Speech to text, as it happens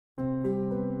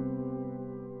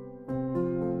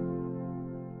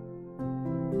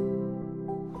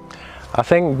I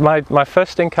think my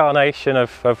first incarnation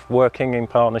of working in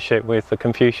partnership with the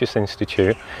Confucius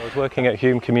Institute, I was working at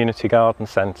Hume Community Garden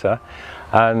Centre,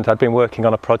 and I'd been working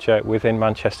on a project within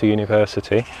Manchester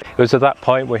University. It was at that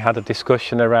point we had a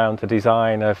discussion around the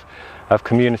design of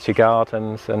community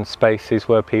gardens and spaces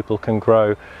where people can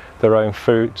grow their own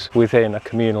fruits within a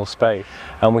communal space,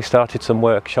 and we started some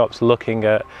workshops looking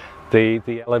at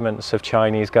the elements of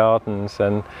Chinese gardens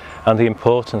and the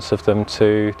importance of them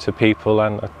to people,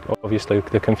 and obviously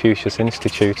the Confucius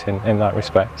Institute in that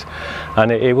respect.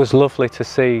 And it was lovely to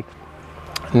see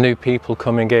new people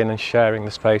coming in and sharing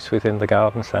the space within the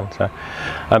garden centre.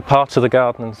 And part of the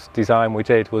garden's design we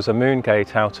did was a moon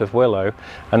gate out of willow,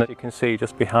 and as you can see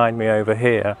just behind me over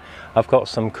here, I've got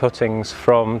some cuttings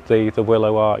from the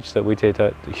willow arch that we did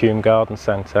at the Hume Garden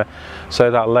Centre. So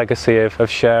that legacy of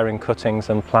sharing cuttings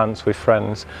and plants with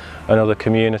friends and other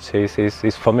communities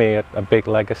is for me a big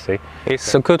legacy.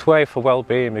 It's a good way for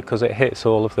well-being because it hits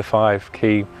all of the 5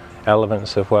 key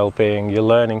elements of well-being. You're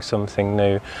learning something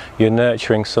new, you're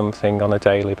nurturing something on a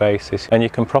daily basis, and you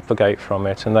can propagate from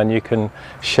it, and then you can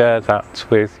share that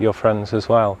with your friends as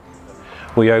well.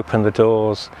 We open the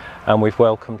doors and we've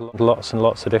welcomed lots and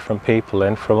lots of different people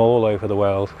in from all over the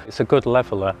world. It's a good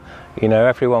leveller, you know,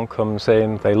 everyone comes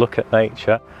in, they look at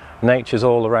nature. Nature's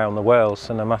all around the world,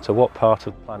 so no matter what part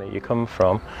of the planet you come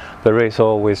from, there is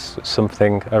always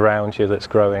something around you that's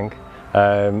growing.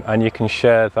 And you can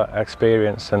share that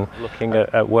experience, and looking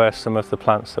at where some of the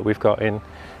plants that we've got in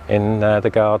the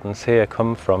gardens here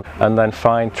come from, and then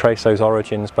trace those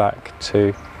origins back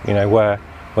to, you know, where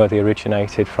they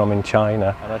originated from in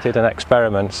China. And I did an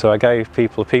experiment, so I gave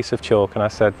people a piece of chalk and I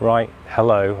said, write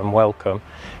hello and welcome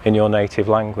in your native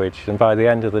language, and by the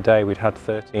end of the day we'd had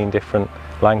 13 different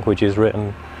languages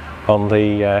written on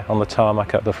the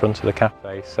tarmac at the front of the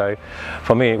cafe. So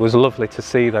for me it was lovely to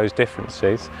see those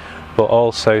differences, but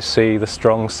also see the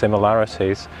strong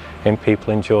similarities in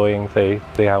people enjoying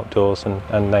the outdoors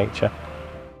and nature.